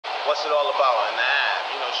what's it all about in the Ave.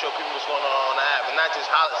 You know, show people what's going on the Ave, and not just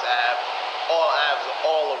Hollis Ave. All Aves are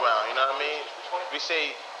all around. You know what I mean? We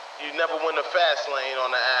say you never win the fast lane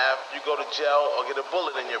on the Ave. You go to jail or get a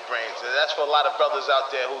bullet in your brains. And that's for a lot of brothers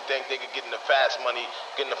out there who think they could get in the fast money,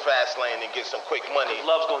 get in the fast lane and get some quick money.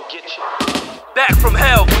 Love's gonna get you. Back from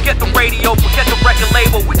hell, forget the radio, forget the record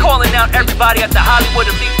label. We calling out everybody at the Hollywood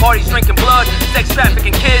elite parties, drinking blood, sex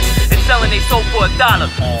trafficking kids, and selling they soul for $1.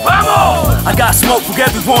 Vamos! I got smoke for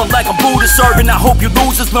everyone like I'm Buddha serving. I hope you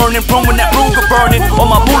losers learning from when that Ruger burning. On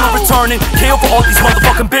my Buddha returning, kill for all these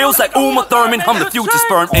motherfucking bills like Uma Thurman. I'm the future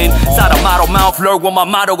sperm inside a model mouth. Flirt with my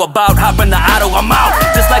motto about hopping the auto, I'm out.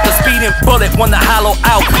 Just like a speeding bullet when the hollow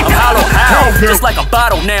out. I'm hollow out. Just like a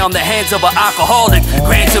bottle now in the hands of an alcoholic.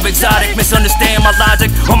 Grants of exotic, misunderstand my logic.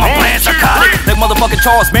 On my plans psychotic. Like motherfucking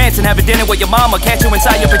Charles Manson having dinner with your mama. Catch you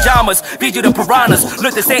inside your pajamas, feed you the piranhas.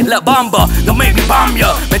 Look, this ain't La Bamba, don't make me bomb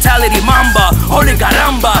ya. Mentality Mamba, holy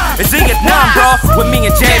caramba. It's Vietnam, bro. With me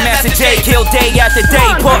and J, Master J, kill day after day,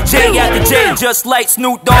 put J after J. Just like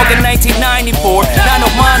Snoop Dogg in 1994. Now no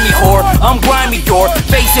mind me, whore, I'm grimy, your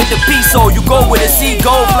face into piso. You go with a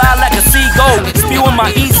seagull, fly like a seagull. Spewing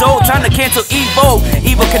my Ezo, trying to cancel Evo.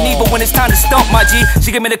 Evil Knievel when it's time to stump my G.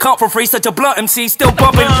 She give me the comp for free, such a blunt MC. Still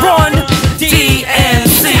bumping, run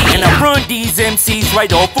DMC. And I run these MCs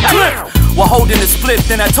right off a cliff while holding a split,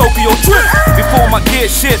 then I Tokyo trip. Before my gear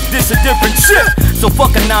shift, this a different shit. So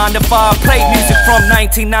fuck a 9 to 5, play music from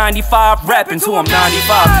 1995, rapping till I'm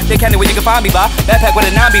 95. They can't know where you can find me by, backpack with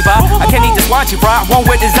a 9B by. I can't eat this wanchy fry, one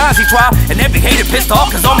with designs he try. And every hater pissed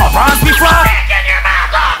off cause all my rhymes be fly.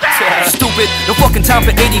 Stupid, no fucking time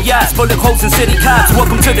for idiots. Bullet holes and city cops.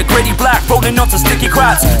 Welcome to the gritty block, rolling on some sticky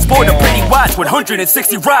crops. Sport a pretty watch with 160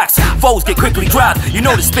 rocks. Foes get quickly dropped, you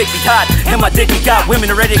know the spick be hot. And my dicky got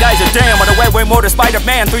women already, guys are damn. On the way more than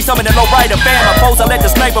Spider-Man, 3 summon and low rider fam. My foes I let the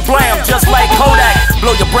sniper blam, just like Kodak.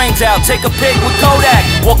 Blow your brains out, take a pic with Kodak.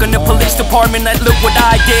 Walk in the police department, like look what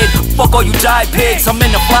I did. Fuck all you jive pigs, I'm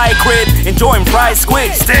in the fly crib, enjoying fried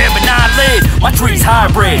squid, staring an eyelid. My tree's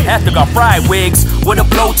hybrid, after got fried wigs. With a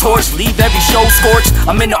blowtorch, leave every show scorched.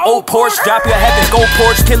 I'm in the old Porsche, drop your heaven's gold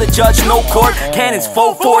porch. Kill a judge, no court, cannons,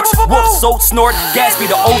 full forks. Whoop, soap, snort, gas be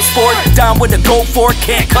the old sport. Down with a gold fork,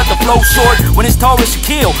 can't cut the flow short. When it's Taurus, you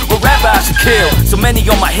kill, what rapper I should kill. So many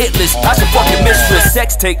on my hit list, I should fuck your mistress.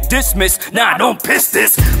 Sex take dismiss, nah, don't piss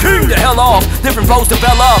this. King the hell off, different flows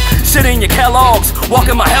develop. Shit in your Kellogg's,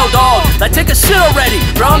 walking my hell dog. Like take a shit already,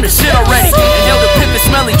 bro, I'm the shit already. And yo, the pip is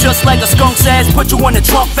smelly just like a skunk's ass. Put you on the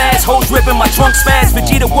trunk fast, hoes ripping my trunks fast.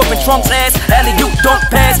 Vegeta whooping Trump's ass, alley-oop, don't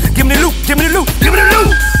pass. Give me the loot, give me the loot, give me the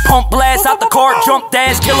loot. Pump blast out the car, jump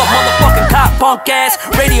dash. Kill a motherfucking cop, punk ass.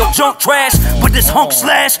 Radio junk trash, put this hunk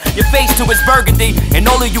slash your face to his burgundy. And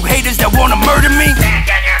all of you haters that wanna murder me, back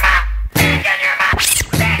in your mouth, back in your mouth,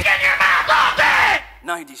 back in your mouth, love it.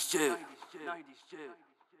 90s chill.